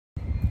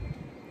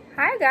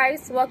Hi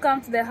guys, welcome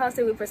to the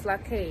Hustle with Priscilla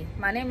K.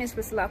 My name is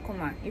Priscilla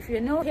Kuma. If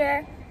you're new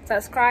here,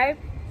 subscribe,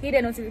 hit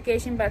the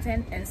notification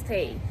button and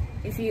stay.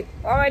 If you're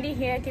already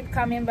here, keep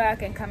coming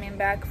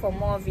back for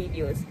more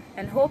videos.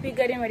 And hope you're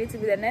getting ready to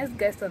be the next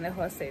guest on the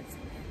hot seat.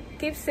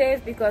 Keep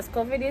safe because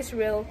COVID is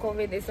real,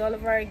 COVID is all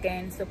over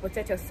again. So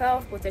protect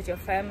yourself, protect your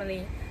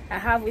family. I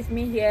have with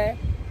me here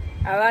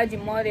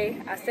Alhaji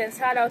Maude. I sent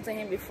shout out to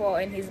him before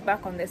and he's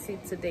back on the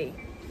seat today.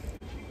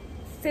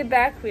 Sit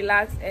back,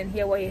 relax and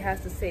hear what he has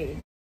to say.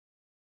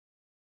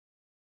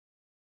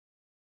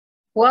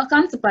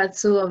 Welcome to part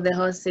 2 of the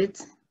hot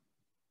seat.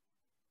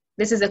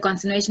 This is a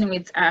continuation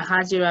with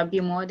Alhaji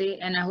Rabui Maude,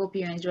 and I hope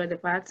you enjoy the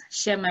part.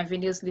 Share my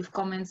videos, leave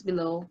comments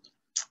below,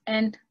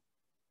 and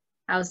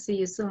I'll see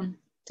you soon.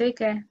 Take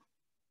care.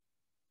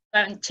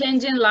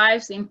 Changing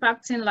lives,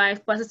 impacting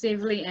life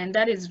positively, and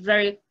that is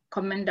very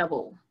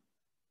commendable.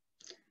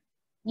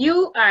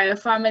 You are a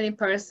family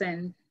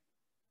person.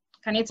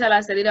 Can you tell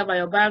us a little about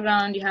your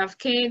background? You have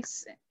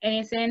kids,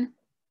 anything?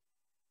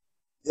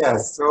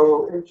 Yes,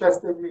 so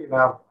interestingly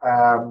enough,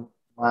 I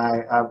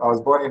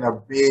was born in a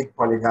big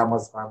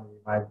polygamous family.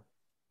 My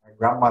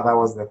grandmother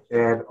was the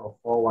third of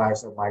 4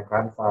 wives of my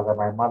grandfather.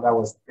 My mother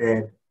was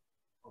third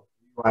of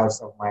 3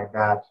 wives of my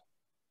dad.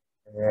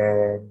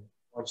 And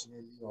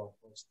fortunately or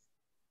unfortunately,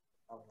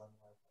 I have 1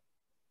 wife.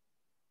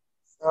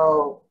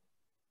 So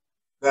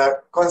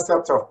the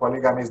concept of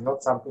polygamy is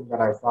not something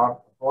that I found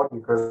upon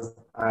because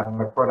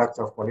I'm a product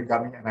of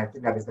polygamy, and I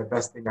think that is the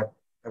best thing that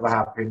ever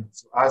happened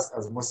to us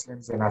as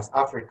Muslims and as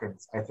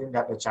Africans. I think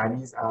that the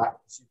Chinese are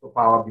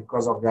superpower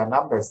because of their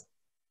numbers,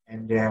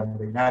 and the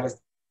United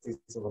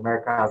States of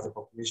America has a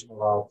population of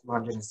about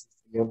 260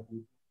 million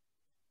people,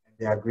 and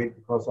they are great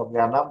because of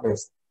their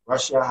numbers.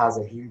 Russia has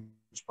a huge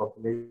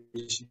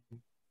population,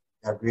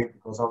 they are great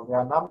because of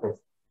their numbers.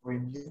 So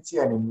in unity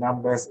and in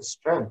numbers is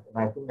strength,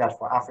 and I think that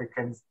for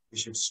Africans, we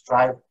should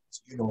strive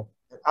to,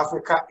 that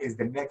Africa is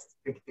the next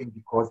big thing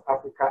because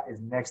Africa is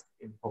next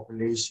in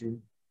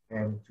population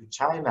and to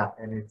China,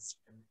 and you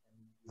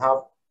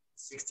have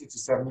 60 to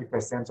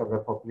 70% of the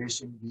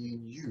population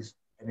being youth,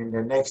 and in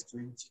the next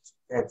 20 to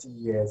 30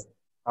 years,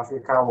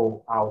 Africa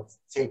will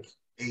outtake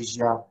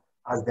Asia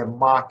as the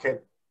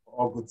market for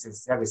all goods and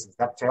services.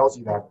 That tells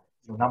you that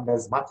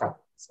numbers matter.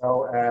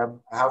 So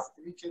I have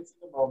 3 kids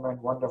at the moment,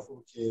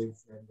 wonderful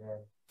kids, and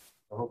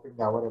I'm hoping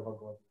that whatever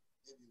God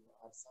maybe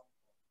will add some.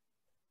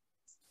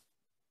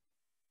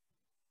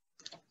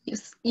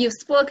 You've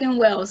spoken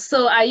well.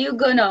 So are you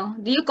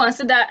do you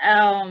consider,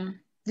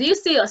 do you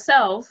see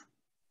yourself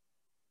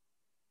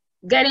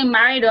getting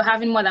married or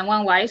having more than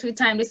 1 wife? Every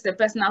time, this is a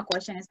personal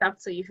question. It's up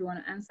to you if you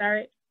want to answer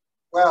it.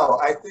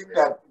 Well, I think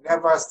that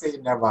never say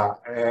never.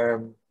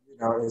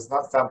 It's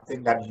not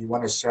something that you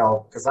want to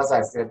shelve because, as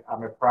I said,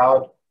 I'm a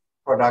proud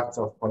product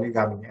of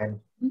polygamy. And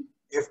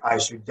if I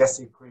should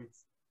desecrate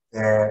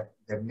the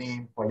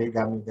name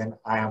polygamy, then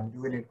I am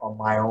doing it on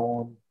my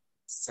own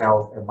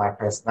self and my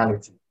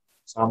personality.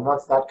 So I'm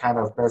not that kind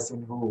of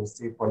person who will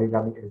say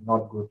polygamy is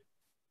not good,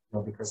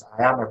 because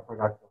I am a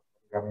product of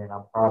polygamy and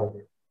I'm proud of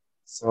it.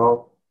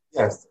 So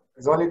yes,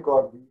 it's only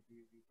God we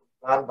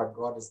plan, but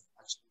God is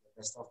actually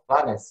the best of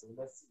planners. So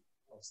let's see.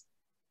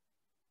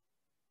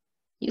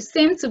 You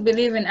seem to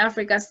believe in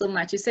Africa so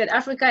much. You said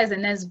Africa is the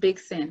next big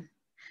thing.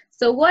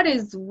 So what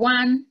is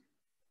one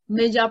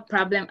major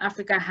problem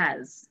Africa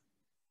has?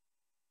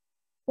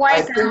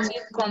 Why can't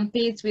we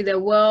compete with the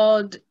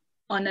world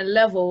on a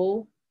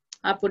level?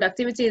 Our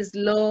productivity is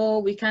low.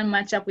 We can't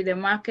match up with the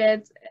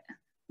market.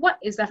 What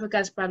is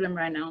Africa's problem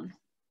right now?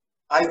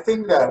 I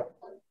think that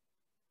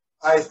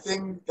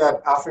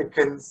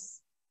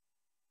Africans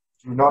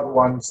do not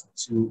want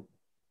to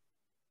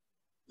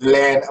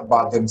learn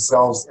about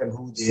themselves and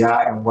who they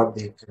are and what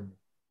they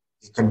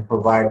can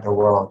provide the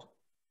world.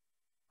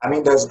 I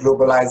mean, there's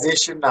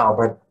globalization now,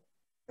 but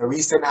the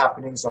recent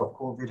happenings of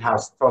COVID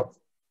has taught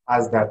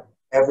us that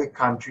every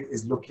country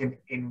is looking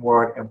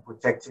inward and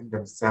protecting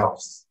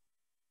themselves.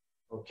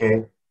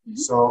 Okay,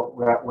 so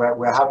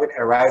we're having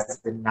a rise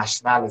in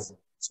nationalism.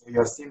 So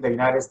you're seeing the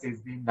United States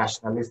being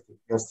nationalistic.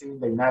 You're seeing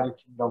the United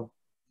Kingdom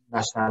being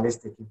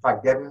nationalistic. In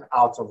fact, getting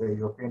out of the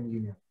European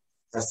Union.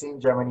 You're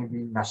seeing Germany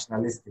being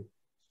nationalistic.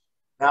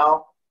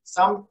 Now,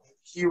 some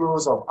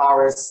heroes of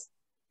ours,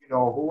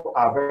 who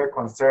are very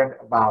concerned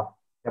about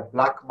the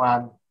black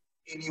man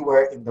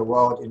anywhere in the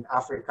world, in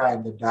Africa,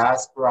 in the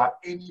diaspora,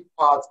 any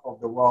part of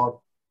the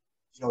world,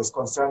 is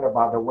concerned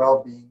about the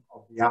well-being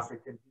of the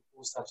African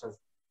people, such as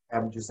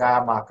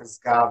Josiah Marcus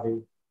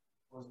Garvey,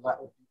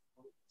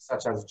 people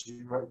such as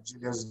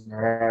Julius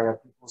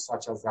Nyerere, people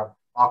such as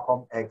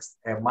Malcolm X,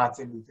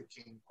 Martin Luther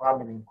King,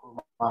 Kwame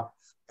Nkrumah,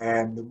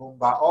 and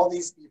Lumumba. All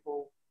these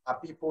people are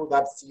people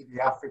that see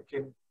the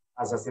African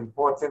as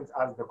important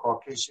as the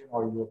Caucasian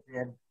or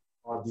European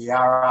or the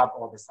Arab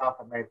or the South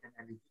American,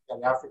 and they think that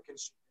the African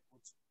should be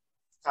able to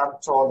stand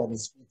tall on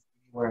his feet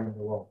anywhere in the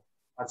world.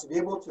 But to be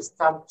able to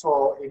stand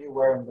tall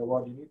anywhere in the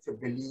world, you need to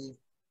believe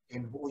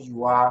in who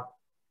you are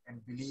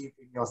and believe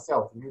in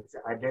yourself. You need to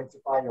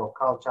identify your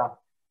culture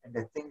and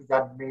the things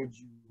that made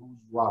you who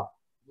you are.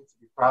 You need to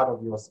be proud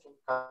of your skin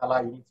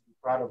color. You need to be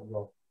proud of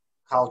your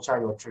culture,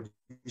 your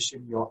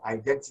tradition, your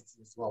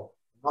identity as well.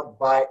 Not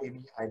buy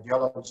any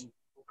ideology,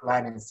 hook,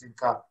 line, and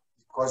sinker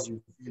because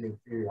you feel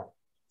inferior.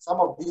 Some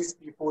of these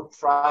people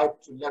tried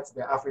to let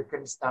the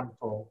Africans stand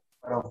tall,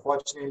 but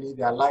unfortunately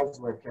their lives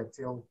were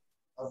curtailed,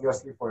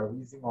 obviously for a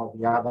reason or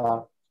the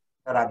other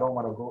that I don't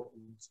want to go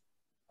into.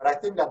 But I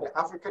think that the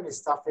African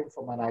is suffering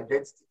from an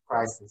identity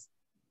crisis.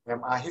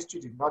 Our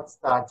history did not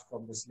start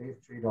from the slave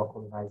trade or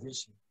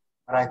colonization.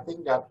 But I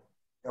think that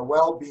the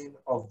well-being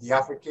of the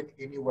African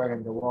anywhere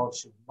in the world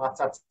should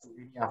matter to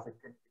any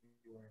African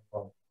anywhere in the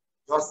world.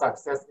 Your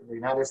success in the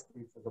United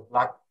States as a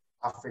Black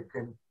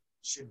African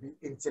should be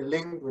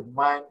interlinked with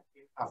mine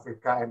in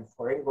Africa and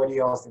for anybody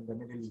else in the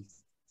Middle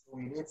East. So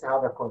we need to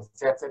have a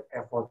concerted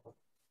effort to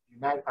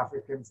unite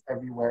Africans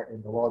everywhere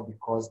in the world,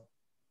 because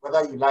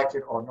whether you like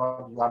it or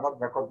not, you are not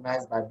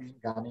recognized by being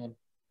Ghanaian,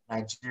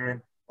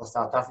 Nigerian, or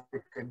South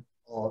African,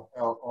 or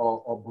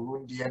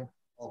Burundian,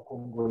 or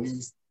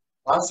Congolese.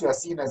 Once you are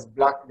seen as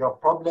Black, your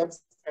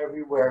problems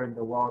everywhere in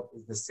the world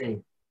is the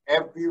same.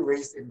 Every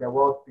race in the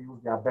world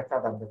feels they are better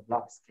than the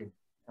Black skin.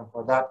 And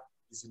for that,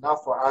 it's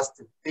enough for us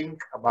to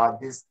think about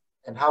this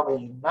and have a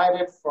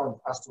united front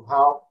as to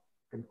how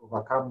we can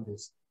overcome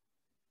this.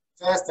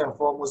 First and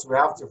foremost, we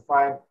have to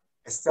find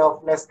a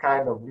selfless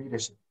kind of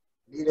leadership.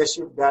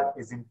 Leadership that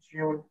is in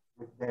tune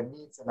with the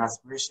needs and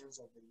aspirations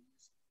of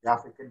the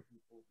African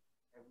people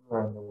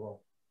everywhere in the world.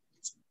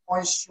 It's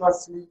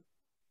consciously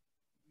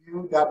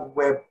build that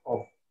web of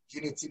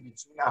unity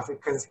between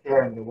Africans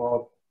here in the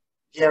world,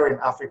 here in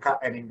Africa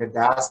and in the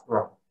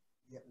diaspora.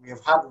 We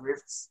have had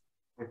rifts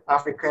with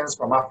Africans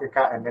from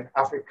Africa and then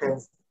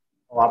Africans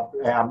or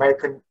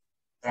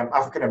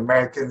African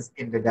Americans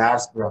in the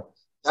diaspora.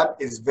 That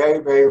is very,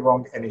 very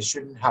wrong, and it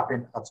shouldn't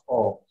happen at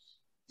all.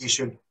 We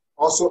should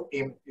also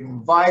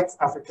invite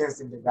Africans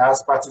in the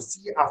diaspora to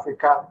see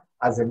Africa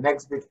as the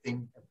next big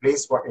thing, a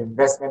place for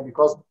investment,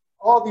 because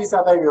all these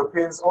other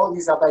Europeans, all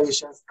these other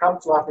Asians come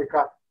to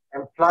Africa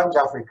and plunge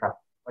Africa.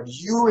 But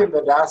you in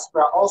the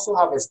diaspora also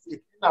have a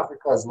stake in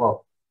Africa as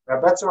well.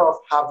 We're better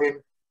off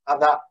having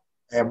other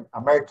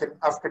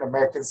African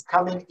Americans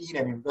coming in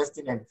and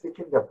investing and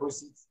taking the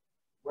proceeds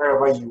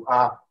wherever you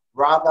are,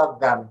 rather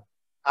than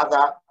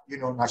other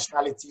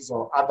nationalities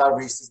or other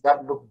races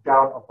that look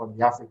down upon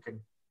the African,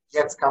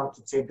 yet come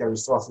to take the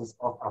resources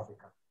of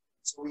Africa.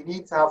 So we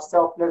need to have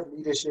selfless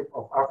leadership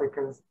of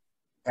Africans,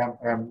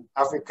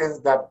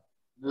 Africans that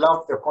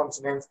love the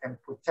continent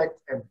and protect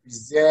and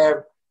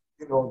preserve,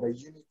 the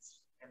unity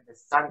and the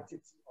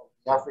sanctity of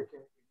the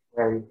African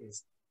where it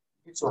is.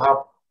 We need to have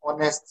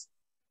honest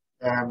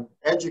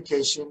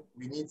education.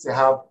 We need to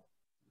have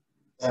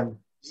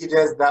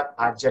leaders that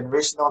are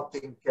generational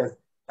thinkers,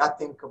 that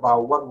think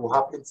about what will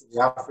happen to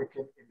the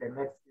African in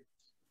the next 50,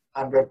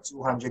 100,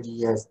 200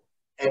 years,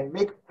 and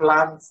make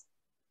plans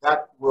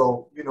that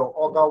will,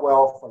 augur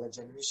well for the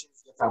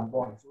generations that are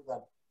born, so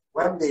that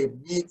when they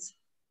meet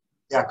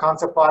their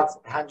counterparts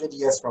 100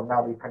 years from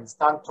now, they can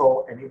stand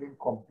tall and even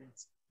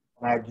compete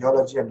on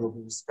ideology and will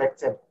be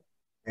respected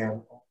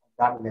on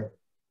that level.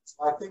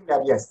 So I think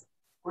that, yes,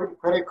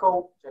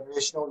 critical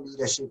generational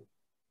leadership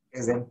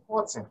is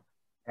important.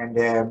 And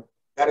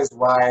that is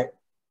why,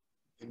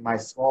 in my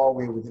small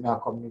way within our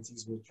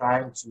communities, we're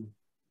trying to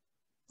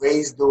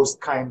raise those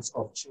kinds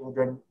of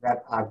children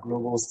that are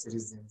global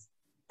citizens,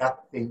 that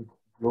think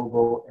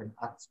global and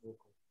act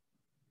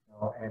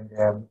local. And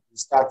we're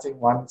starting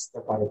one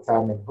step at a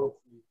time, and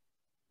hopefully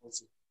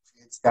also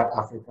create that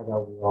Africa that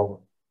we all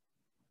want.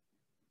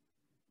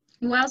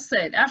 Well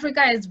said.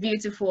 Africa is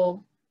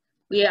beautiful.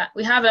 We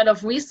have a lot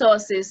of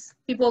resources.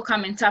 People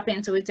come and tap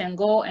into it and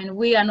go, and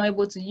we are not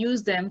able to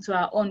use them to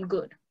our own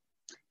good.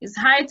 It's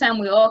high time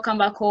we all come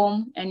back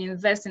home and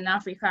invest in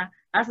Africa.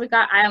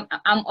 Africa,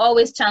 I'm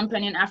always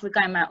championing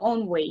Africa in my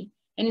own way.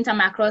 Anytime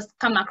I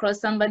come across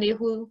somebody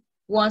who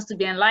wants to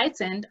be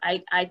enlightened,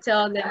 I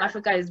tell them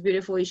Africa is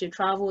beautiful. You should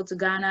travel to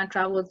Ghana,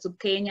 travel to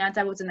Kenya,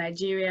 travel to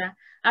Nigeria.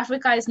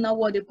 Africa is not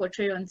what they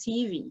portray on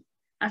TV.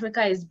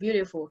 Africa is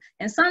beautiful.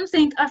 And some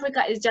think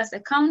Africa is just a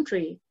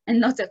country and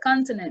not a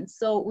continent.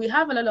 So we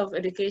have a lot of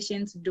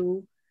education to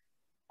do.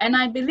 And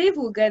I believe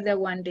we'll get there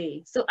one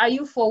day. So are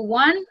you for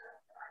one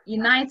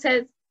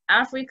united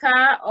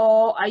Africa,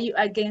 or are you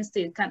against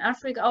it? Can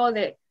Africa, all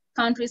the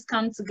countries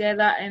come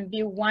together and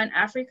be one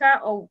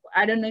Africa? Or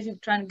I don't know if you're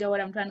trying to get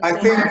what I'm trying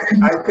to say.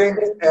 I think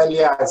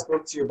earlier I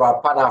spoke to you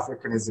about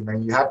Pan-Africanism,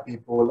 and you had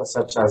people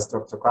such as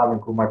Dr. Kwame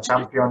Nkrumah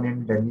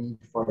championing the need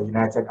for a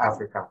united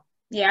Africa.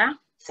 Yeah.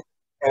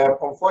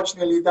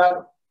 Unfortunately,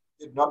 that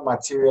did not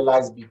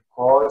materialize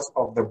because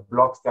of the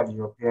blocks that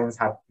Europeans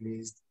had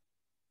placed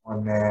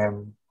on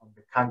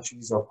the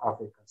countries of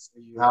Africa. So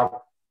you have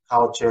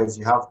cultures,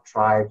 you have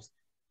tribes,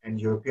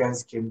 and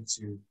Europeans came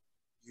to,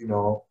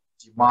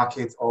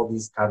 demarcate all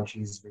these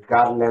countries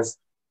regardless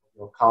of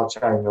your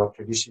culture and your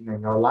tradition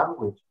and your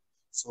language.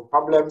 So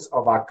problems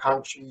of our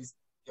countries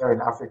here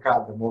in Africa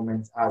at the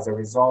moment are as a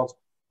result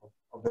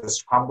of the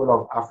scramble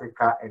of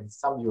Africa, and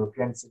some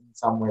Europeans sitting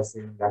somewhere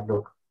saying that,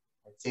 look,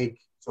 I take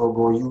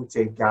Togo, you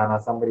take Ghana,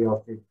 somebody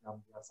else take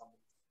Gambia, somebody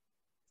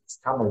takes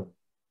Cameroon.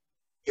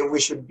 if we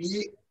should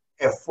be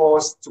a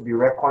force to be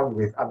reckoned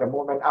with, at the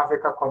moment,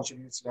 Africa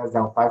contributes less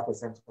than 5%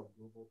 of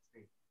global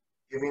trade,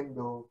 even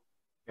though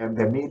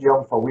the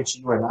medium for which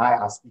you and I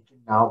are speaking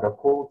now, the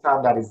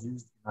coltan that is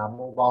used in our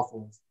mobile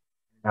phones,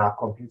 in our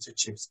computer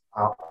chips,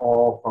 are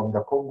all from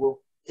the Congo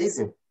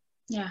Basin.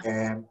 Yeah.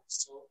 And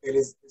so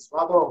it's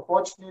rather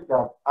unfortunate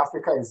that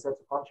Africa is set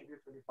to contribute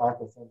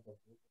 25% of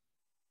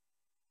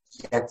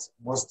it, yet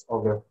most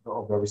of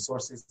the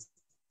resources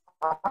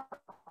are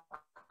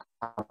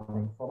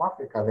coming from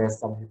Africa. There's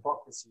some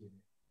hypocrisy in it.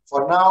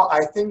 For now,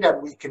 I think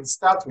that we can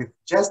start with,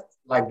 just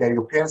like the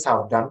Europeans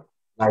have done,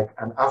 like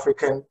an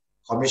African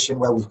Commission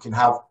where we can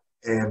have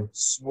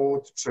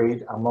smooth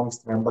trade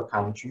amongst member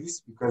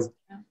countries, because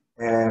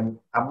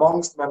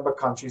amongst member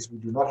countries, we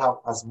do not have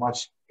as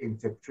much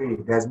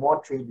intertrade. There's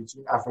more trade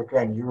between Africa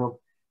and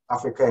Europe,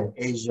 Africa and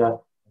Asia,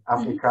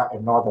 Africa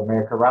and North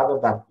America, rather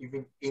than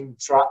even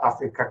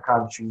intra-Africa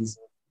countries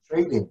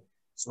trading.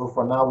 So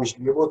for now, we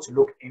should be able to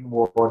look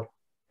inward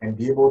and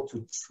be able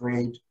to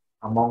trade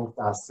amongst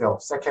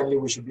ourselves. Secondly,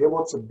 we should be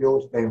able to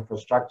build the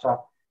infrastructure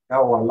that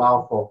will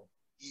allow for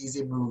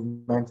easy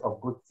movement of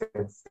goods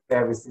and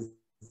services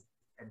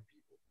and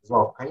people as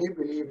well. Can you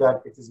believe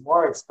that it is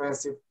more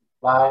expensive to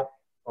fly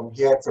from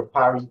here to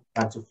Paris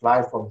than to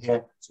fly from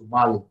here to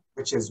Mali,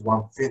 which is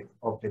 1/5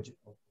 of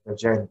the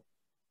journey?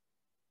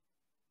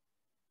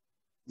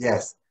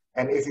 Yes.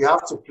 And if you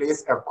have to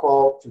place a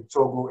call to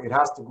Togo, it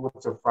has to go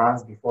to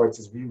France before it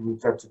is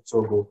rerouted to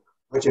Togo,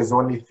 which is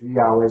only 3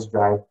 hours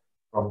drive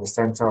from the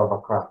center of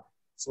Accra.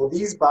 So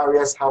these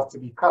barriers have to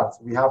be cut.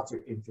 We have to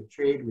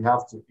intertrade, we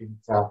have to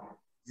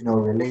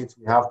relate,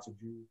 we have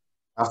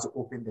to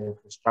open the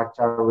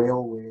infrastructure,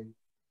 railway,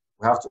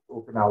 we have to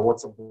open our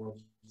water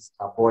bodies,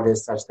 our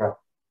borders, such that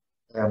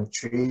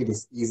trade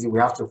is easy. We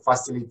have to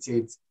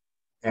facilitate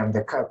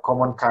the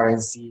common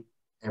currency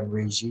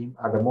regime.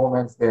 At the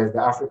moment, there's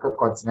the Africa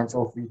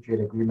Continental Free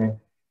Trade Agreement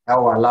that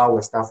will allow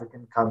West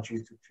African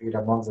countries to trade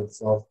amongst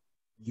themselves,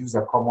 use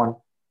a common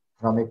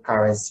economic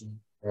currency.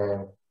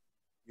 There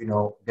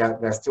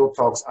are still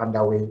talks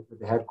underway with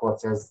the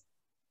headquarters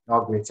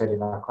inaugurated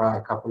in Accra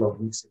a couple of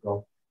weeks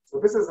ago. So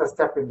this is a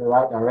step in the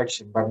right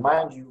direction. But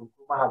mind you,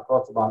 Nkrumah had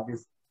thought about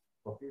this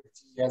for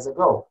 50 years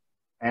ago.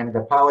 And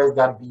the powers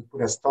that be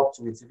put a stop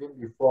to it even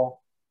before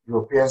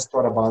Europeans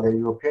thought about the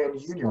European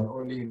Union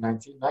only in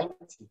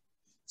 1990.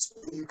 So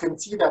you can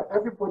see that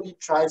everybody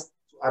tries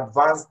to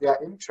advance their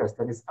interest,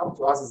 and it's up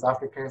to us as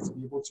Africans to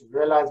be able to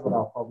realize what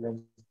our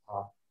problems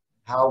are,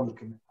 how we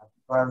can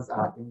advance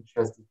our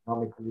interest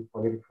economically,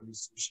 politically,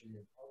 socially,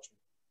 and culturally.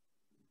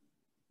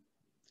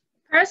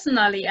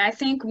 Personally, I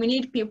think we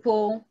need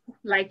people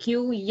like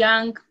you,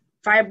 young,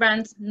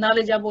 vibrant,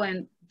 knowledgeable,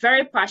 and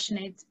very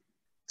passionate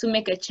to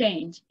make a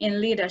change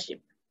in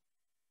leadership.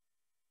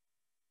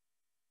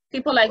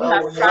 People like you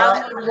have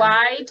traveled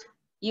wide,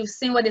 you've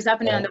seen what is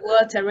happening on the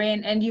world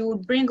terrain, and you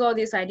would bring all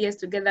these ideas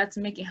together to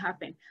make it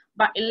happen.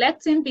 But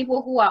electing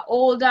people who are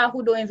older,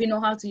 who don't even know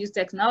how to use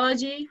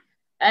technology,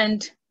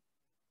 and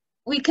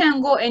we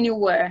can't go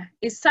anywhere.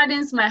 It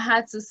saddens my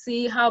heart to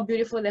see how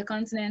beautiful the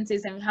continent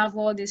is and we have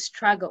all these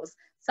struggles.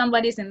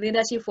 Somebody's in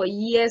leadership for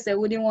years, they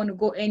wouldn't want to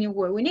go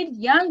anywhere. We need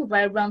young,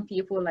 vibrant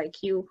people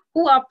like you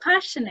who are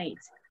passionate.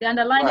 The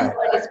underlying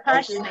word is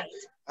passionate.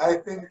 I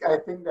think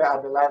the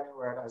underlying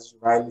word, as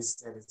Riley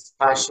said, is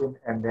passion,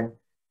 and then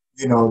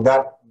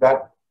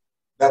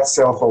that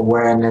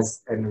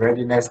self-awareness and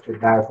readiness to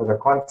die for the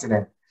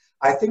continent.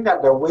 I think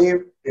that the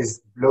wave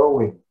is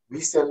blowing.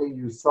 Recently,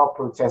 you saw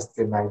protests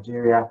in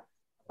Nigeria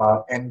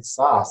about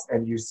NSAS,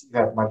 and you see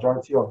that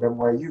majority of them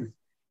were youth.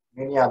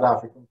 Many other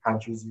African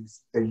countries, you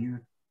see the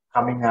youth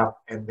coming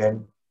up and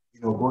then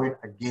going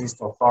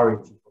against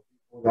authority for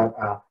people that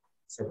are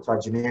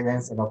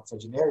septuagenarians and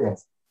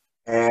octogenarians.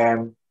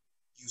 And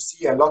you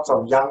see a lot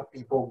of young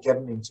people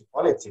getting into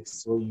politics.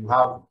 So you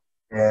have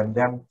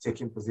them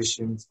taking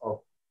positions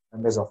of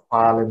members of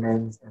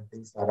parliament and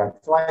things like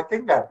that. So I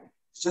think that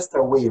it's just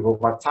a wave.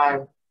 Over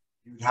time,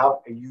 you'd have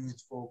a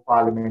youthful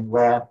parliament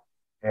where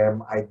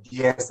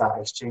ideas are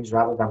exchanged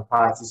rather than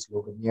party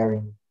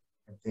sloganeering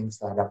and things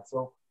like that.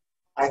 So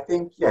I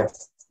think,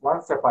 yes,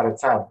 one step at a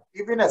time,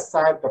 even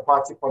aside the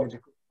party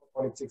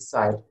politics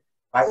side,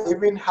 by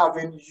even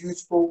having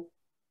youthful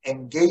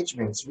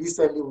engagements.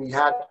 Recently, we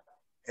had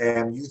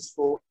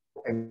youthful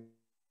in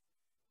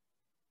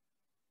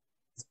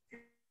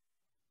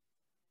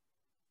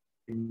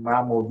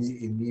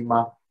Mamobi in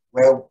Lima,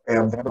 where the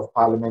Member of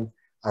Parliament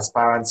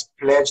aspirants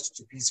pledged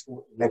to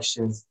peaceful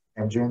elections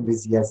during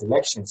this year's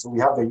election. So we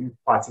have the youth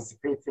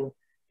participating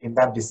in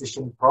that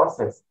decision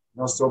process.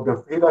 So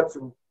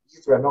hitherto,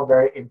 youth were not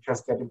very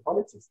interested in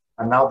politics,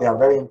 and now they are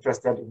very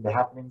interested in the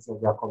happenings of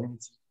their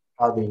community,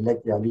 how they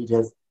elect their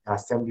leaders, their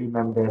assembly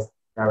members,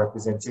 their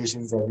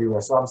representations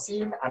everywhere. So I'm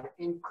seeing an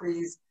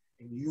increase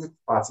in youth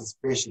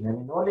participation,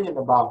 and only in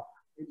about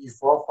maybe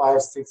 4, 5,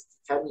 6,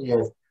 10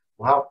 years,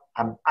 we'll have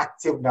an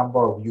active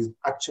number of youth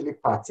actually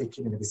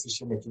partaking in the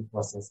decision-making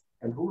process.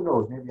 And who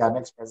knows, maybe our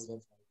next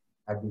president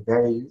might be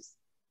very youth.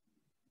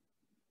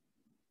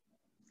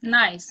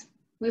 Nice.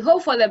 We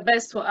hope for the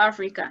best for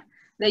Africa.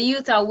 The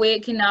youth are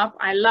waking up.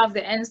 I love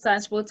the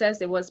EndSARS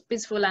protest. It was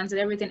peaceful until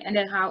everything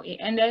ended how it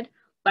ended.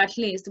 But at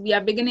least we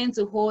are beginning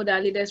to hold our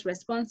leaders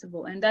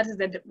responsible, and that is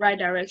the right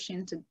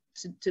direction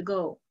to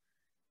go.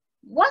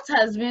 What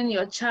has been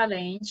your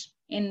challenge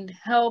in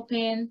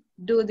helping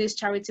do this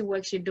charity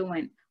work you're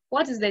doing?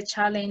 What is the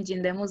challenge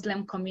in the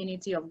Muslim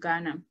community of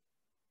Ghana?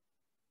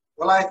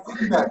 Well, I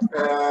think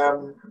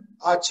that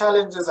our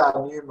challenges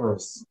are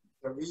numerous.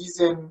 The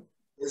reason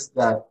is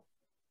that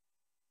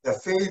the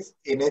faith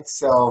in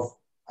itself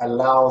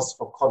allows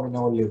for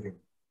communal living.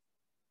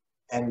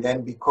 And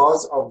then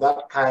because of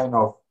that kind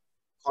of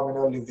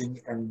communal living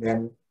and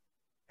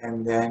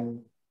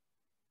then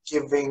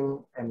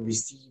giving and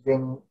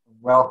receiving,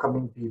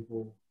 welcoming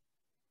people,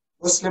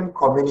 Muslim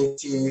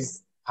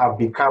communities have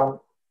become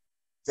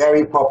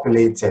very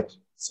populated.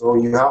 So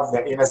you have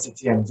the inner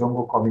city and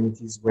Zongo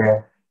communities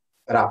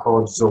that are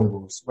called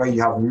Zongos, where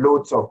you have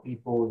loads of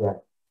people there.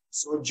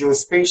 So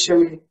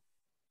geospatially,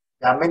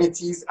 the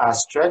amenities are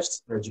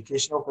stretched, the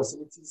educational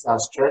facilities are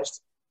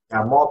stretched, there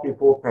are more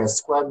people per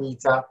square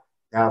meter,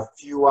 there are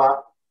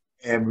fewer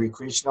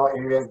recreational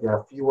areas, there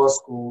are fewer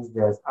schools,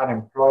 there's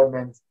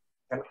unemployment,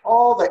 and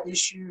all the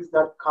issues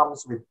that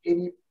comes with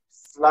any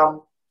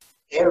slum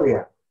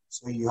area.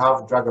 So you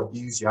have drug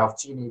abuse, you have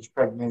teenage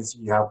pregnancy,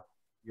 you have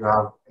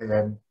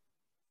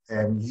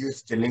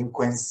youth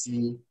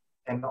delinquency,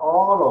 and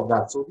all of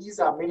that. So these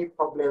are many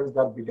problems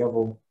that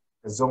bedevil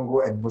the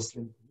Zongo and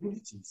Muslim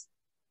communities.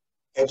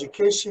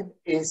 Education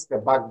is the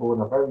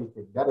backbone of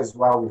everything. That is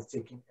why we've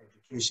taken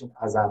education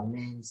as our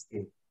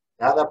mainstay.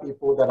 The other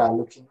people that are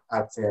looking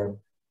at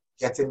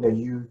getting the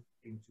youth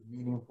into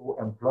meaningful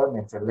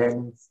employment and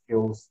learning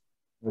skills,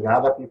 the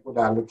other people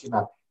that are looking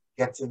at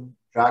getting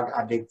drug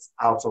addicts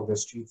out of the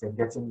streets and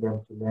getting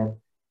them to learn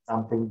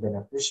something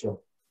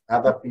beneficial. The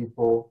other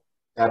people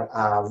that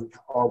are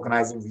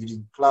organizing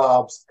reading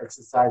clubs,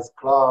 exercise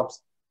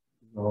clubs,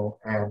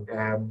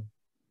 and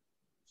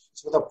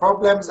so the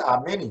problems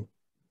are many.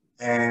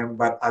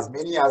 But as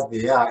many as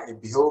they are,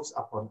 it behoves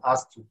upon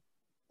us to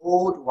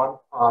hold one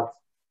part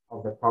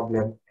of the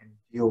problem and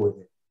deal with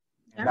it.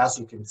 And as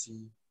you can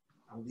see,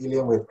 I'm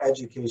dealing with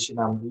education,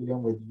 I'm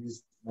dealing with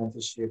youth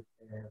mentorship,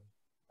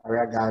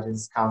 career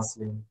guidance,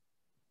 counseling,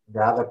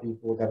 the other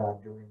people that are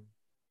doing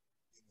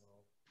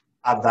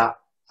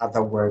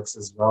other works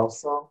as well.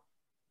 So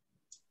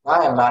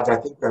by and large, I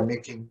think we're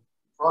making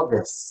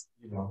progress.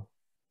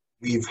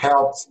 We've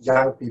helped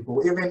young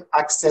people even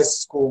access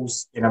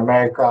schools in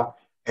America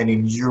and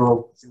in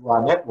Europe through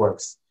our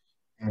networks.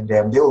 And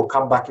they will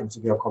come back into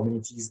their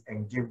communities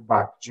and give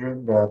back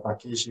during the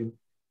vacation.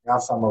 We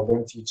have some of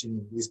them teaching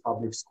in these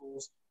public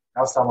schools. We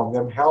have some of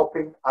them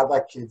helping other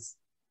kids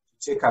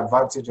to take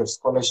advantage of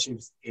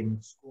scholarships in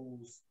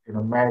schools in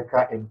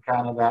America, in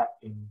Canada,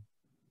 in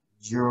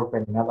Europe,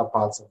 and in other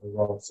parts of the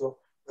world. So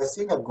we're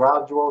seeing a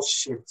gradual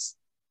shift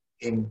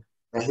in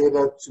the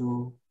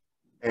hitherto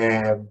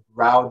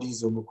rowdy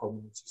Zongo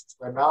communities.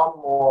 We're now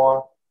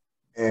more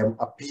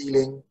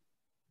appealing,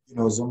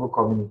 Zongo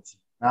community.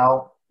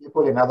 Now,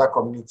 people in other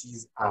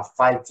communities are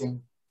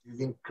fighting to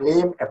even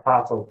claim a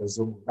part of the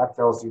Zongo. That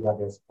tells you that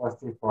there's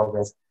positive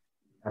progress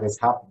that is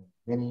happening.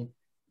 Many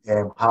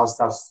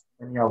Hausas,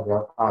 many of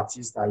the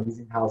artists are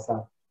using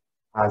Hausa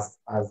as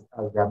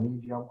their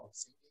medium of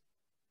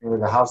singing.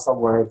 The Hausa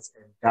words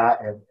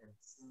and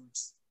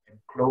foods and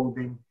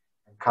clothing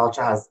and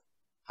culture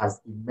has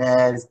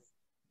immersed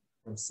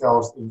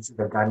themselves into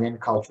the Ghanaian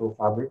cultural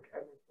fabric,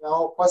 and they're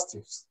all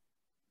positives.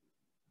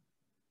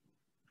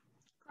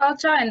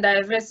 Culture and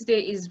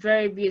diversity is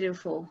very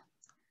beautiful.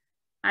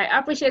 I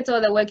appreciate all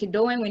the work you're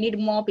doing. We need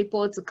more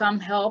people to come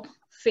help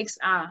fix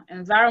our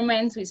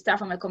environment. We start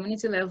from a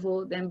community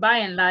level, then by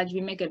and large,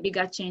 we make a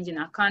bigger change in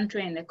our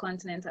country and the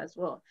continent as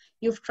well.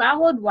 You've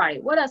traveled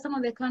wide. What are some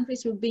of the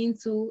countries you've been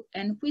to,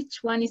 and which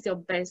one is your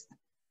best?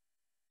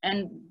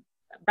 And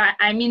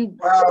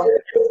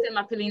system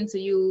appealing to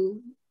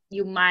you,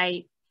 you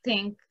might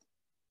think,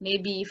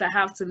 maybe if I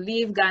have to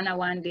leave Ghana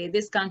one day,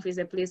 this country is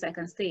a place I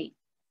can stay.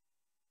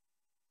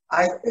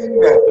 I think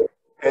that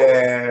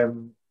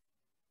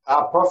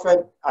our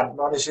prophet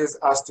admonishes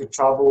us to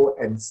travel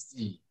and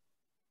see,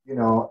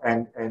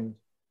 and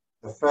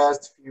the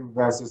first few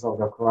verses of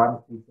the Quran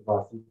speak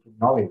about seeking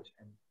knowledge.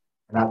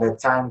 And at the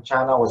time,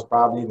 China was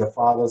probably the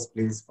farthest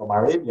place from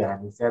Arabia.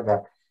 And he said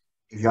that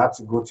if you had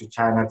to go to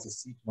China to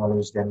seek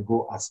knowledge, then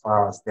go as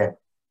far as them.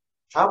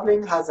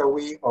 Traveling has a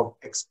way of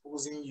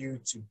exposing you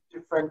to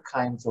different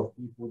kinds of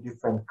people,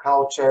 different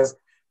cultures,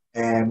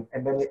 and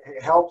then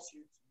it helps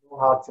you to know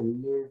how to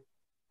live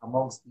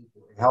amongst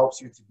people. It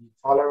helps you to be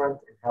tolerant.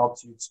 It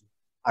helps you to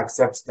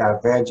accept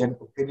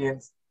divergent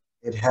opinions.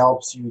 It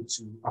helps you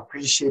to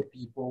appreciate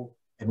people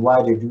and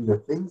why they do the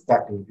things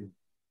that they do.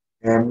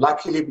 And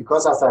luckily,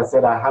 because as I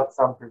said, I had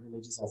some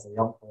privileges as a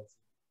young person,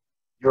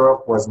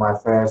 Europe was my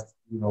first,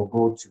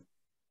 go-to.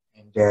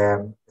 And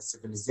the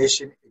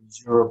civilization in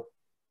Europe,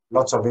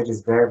 lots of it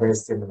is very, very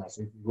similar.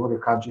 So if you go to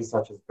countries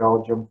such as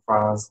Belgium,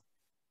 France,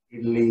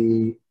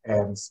 Italy,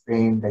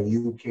 Spain, the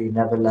UK,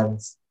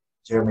 Netherlands,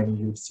 Germany,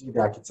 you see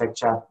the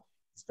architecture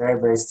It's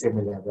very, very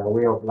similar. Their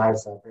way of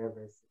lives are very,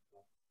 very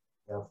similar.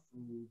 Their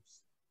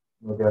foods,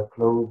 their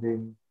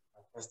clothing,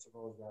 their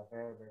festivals, they are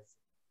very, very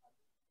similar.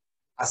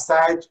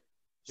 Aside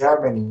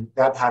Germany,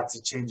 that had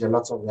to change a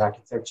lot of the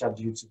architecture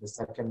due to the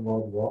Second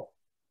World War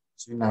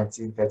between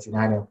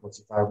 1939 and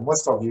 45.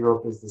 Most of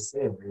Europe is the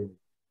same, really.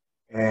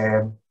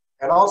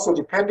 And also,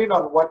 depending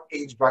on what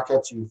age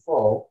bracket you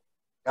fall,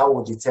 that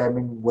will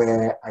determine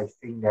where I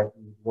think that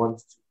you want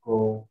to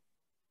go,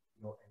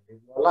 and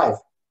live your life.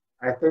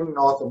 I think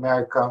North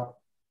America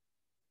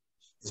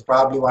is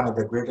probably one of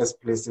the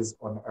greatest places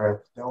on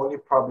earth. The only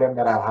problem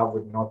that I have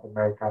with North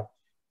America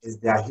is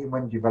their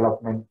Human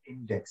Development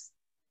Index.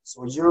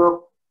 So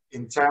Europe,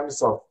 in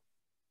terms of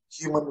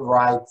human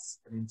rights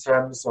and in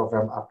terms of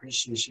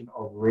appreciation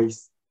of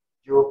race,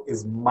 Europe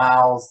is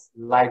miles,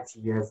 light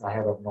years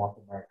ahead of North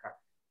America.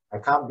 I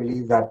can't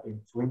believe that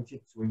in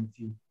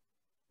 2020,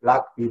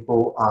 Black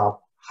people are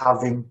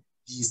having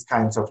these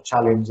kinds of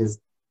challenges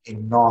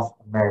in North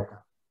America.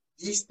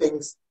 These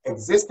things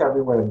exist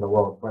everywhere in the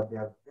world, but they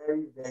are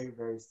very, very,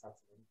 very subtle.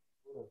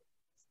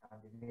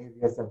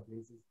 Scandinavia and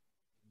places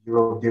in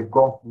Europe, they've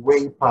gone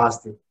way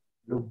past it,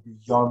 look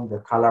beyond the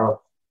color of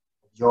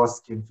your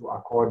skin to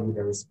accord you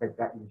the respect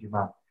that you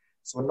demand.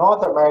 So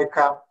North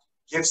America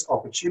gives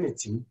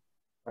opportunity,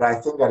 but I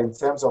think that in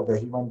terms of the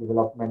Human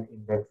Development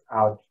Index,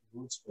 I would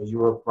root for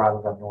Europe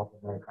rather than North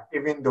America,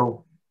 even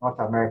though North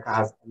America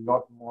has a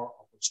lot more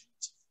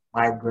opportunities,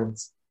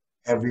 migrants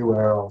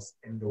everywhere else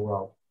in the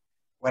world.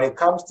 When it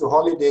comes to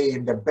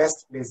holidaying, the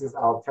best places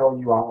I'll tell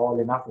you are all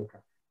in Africa.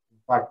 In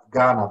fact,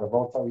 Ghana, the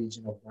Volta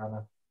region of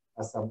Ghana,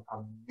 has some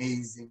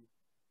amazing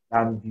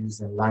land views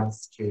and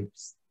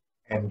landscapes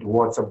and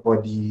water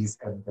bodies,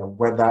 and the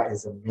weather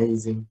is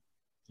amazing.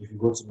 If you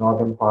go to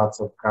northern parts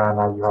of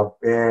Ghana, you have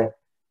bare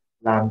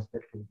land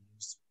that can be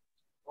used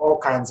for all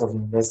kinds of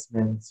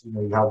investments.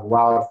 You have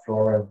wild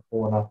flora and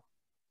fauna.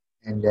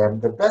 And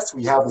the best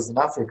we have is in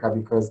Africa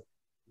because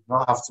you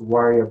don't have to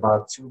worry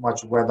about too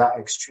much weather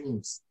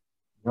extremes.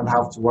 You don't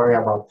have to worry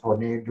about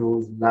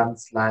tornadoes,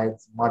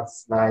 landslides,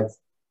 mudslides,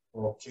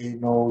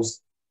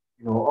 volcanoes,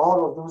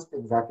 all of those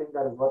things. I think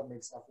that is what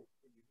makes Africa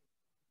unique.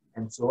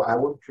 And so I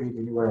won't trade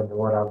anywhere in the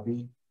world. I've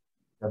been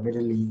to the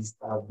Middle East,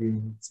 I've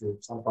been to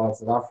some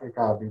parts of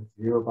Africa, I've been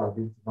to Europe, I've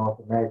been to North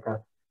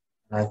America.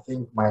 And I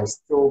think my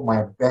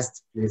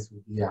best place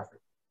would be Africa.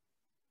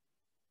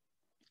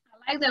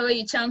 I like the way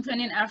you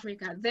championing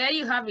Africa. There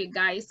you have it,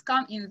 guys.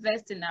 Come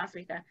invest in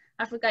Africa.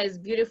 Africa is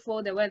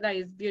beautiful. The weather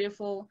is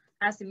beautiful.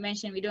 As you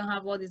mentioned, we don't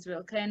have all these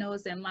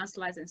volcanoes and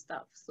mudslides and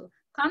stuff. So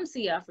come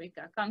see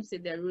Africa. Come see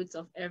the roots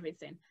of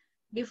everything.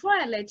 Before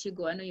I let you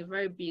go, I know you're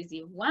very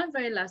busy. One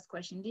very last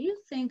question. Do you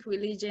think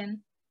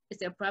religion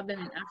is a problem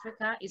in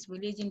Africa? Is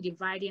religion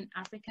dividing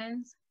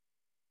Africans?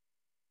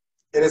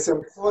 It is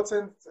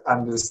important to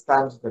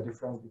understand the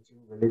difference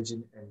between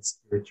religion and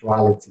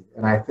spirituality.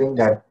 And I think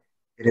that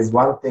it is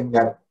one thing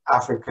that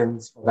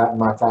Africans, for that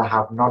matter,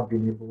 have not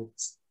been able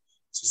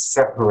to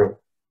separate.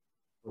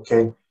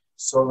 Okay?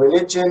 So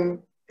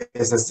religion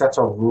is a set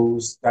of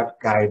rules that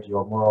guide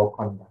your moral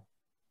conduct.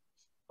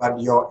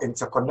 But your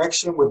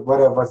interconnection with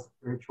whatever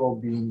spiritual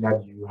being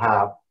that you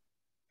have,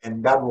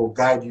 and that will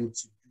guide you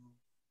to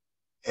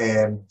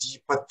do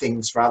deeper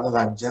things rather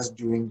than just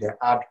doing the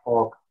ad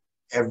hoc,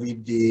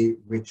 everyday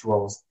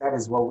rituals. That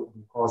is what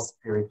we call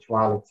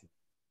spirituality.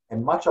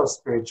 And much of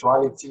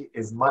spirituality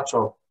is much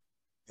of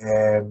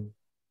the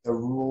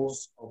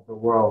rules of the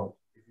world.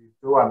 If you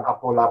throw an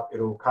apple up, it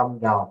will come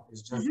down.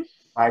 It's just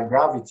by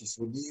gravity.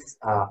 So these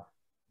are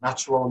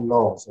natural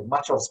laws. And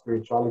much of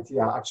spirituality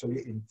are actually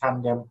in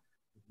tandem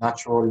with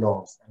natural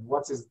laws. And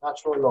what is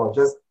natural law?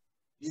 Just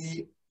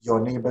be your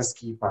neighbor's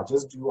keeper.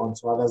 Just do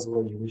unto others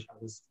what you wish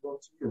others to do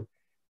unto you.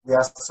 We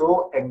are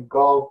so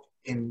engulfed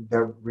in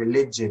the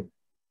religion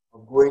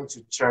of going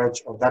to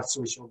church, of that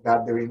social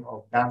gathering,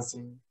 of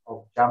dancing,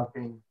 of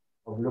jumping,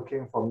 of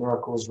looking for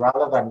miracles,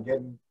 rather than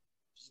getting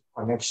deep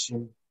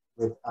connection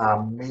with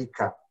our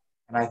maker.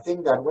 And I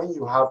think that when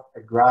you have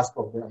a grasp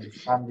of the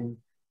understanding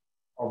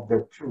of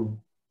the two,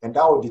 then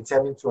that will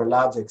determine to a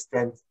large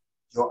extent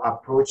your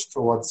approach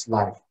towards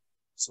life.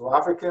 So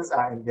Africans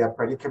are in their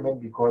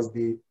predicament because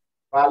they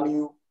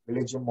value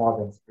religion more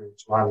than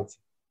spirituality.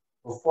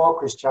 Before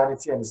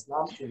Christianity and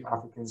Islam came,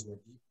 Africans were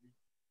deeply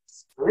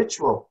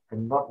spiritual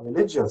and not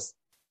religious.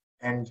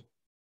 And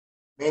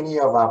many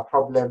of our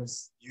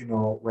problems,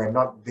 were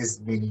not this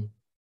many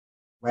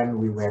when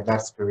we were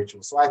that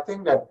spiritual. So I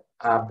think that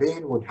our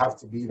bane would have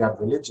to be that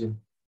religion,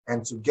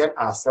 and to get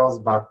ourselves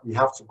back, we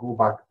have to go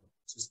back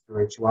to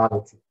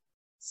spirituality.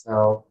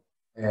 So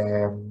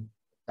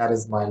that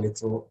is my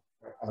little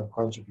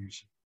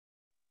contribution.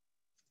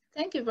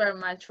 Thank you very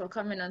much for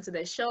coming on to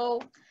the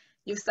show.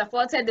 You've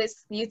supported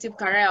this YouTube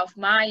career of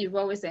mine. You've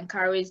always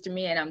encouraged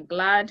me, and I'm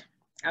glad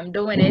I'm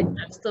doing it.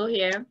 I'm still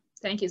here.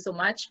 Thank you so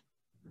much.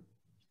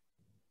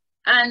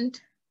 And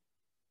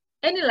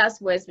any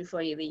last words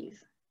before you leave?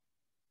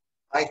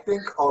 I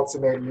think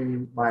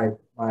ultimately my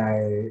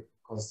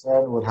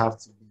concern would have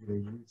to be the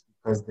youth,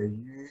 because the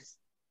youth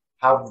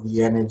have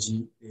the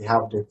energy, they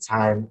have the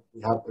time,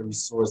 they have the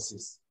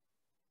resources.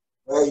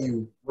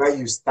 where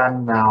you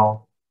stand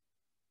now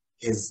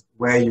is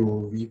where you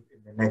will reap in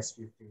the next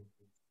 15 years.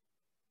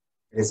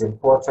 It is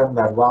important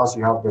that whilst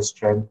you have the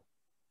strength,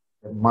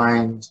 the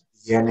mind,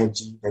 the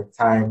energy, the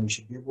time, you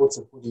should be able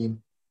to put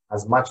in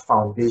as much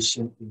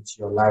foundation into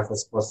your life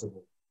as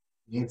possible.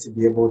 You need to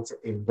be able to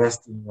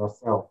invest in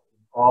yourself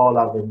in all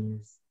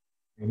avenues.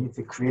 You need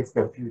to create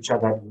the future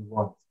that you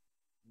want.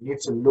 You need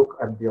to look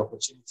at the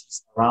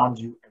opportunities around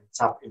you and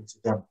tap into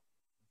them.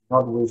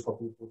 Not wait for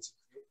people to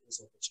create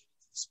those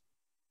opportunities.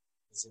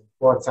 It's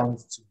important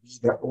to be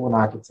the own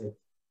architect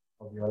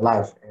of your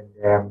life.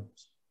 And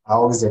I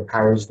always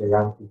encourage the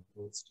young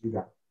people to do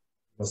that,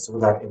 so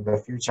that in the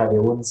future they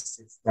wouldn't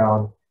sit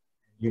down,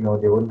 they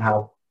wouldn't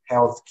have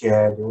health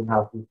care, they wouldn't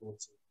have people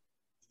to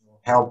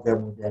help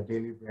them with their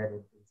daily bread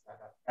and things like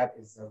that. That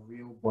is a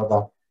real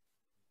bother.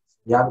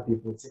 Young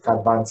people, take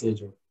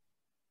advantage of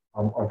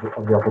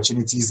the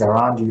opportunities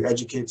around you,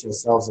 educate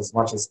yourselves as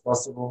much as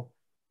possible,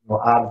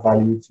 add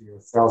value to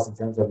yourselves in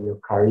terms of your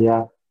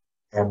career,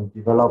 and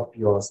develop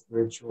your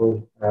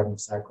spiritual,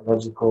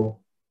 psychological,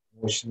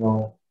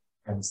 emotional,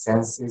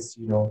 senses,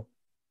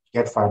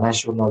 get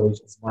financial knowledge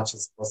as much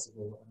as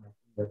possible. And I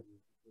think that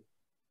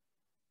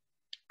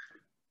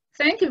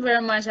Thank you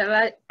very much,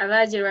 Alhaji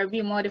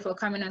Rabui Maude, for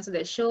coming onto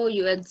the show.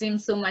 You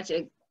exude so much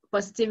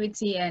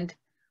positivity, and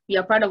we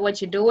are proud of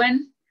what you're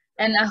doing.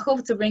 And I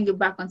hope to bring you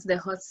back onto the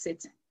hot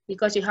seat,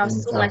 because you have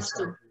so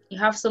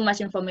much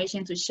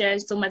information to share,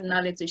 so much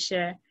knowledge to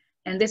share,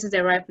 and this is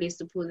the right place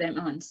to put them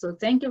on. So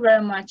thank you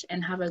very much,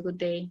 and have a good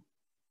day.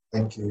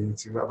 Thank you. You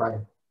too. Bye-bye.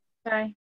 Bye.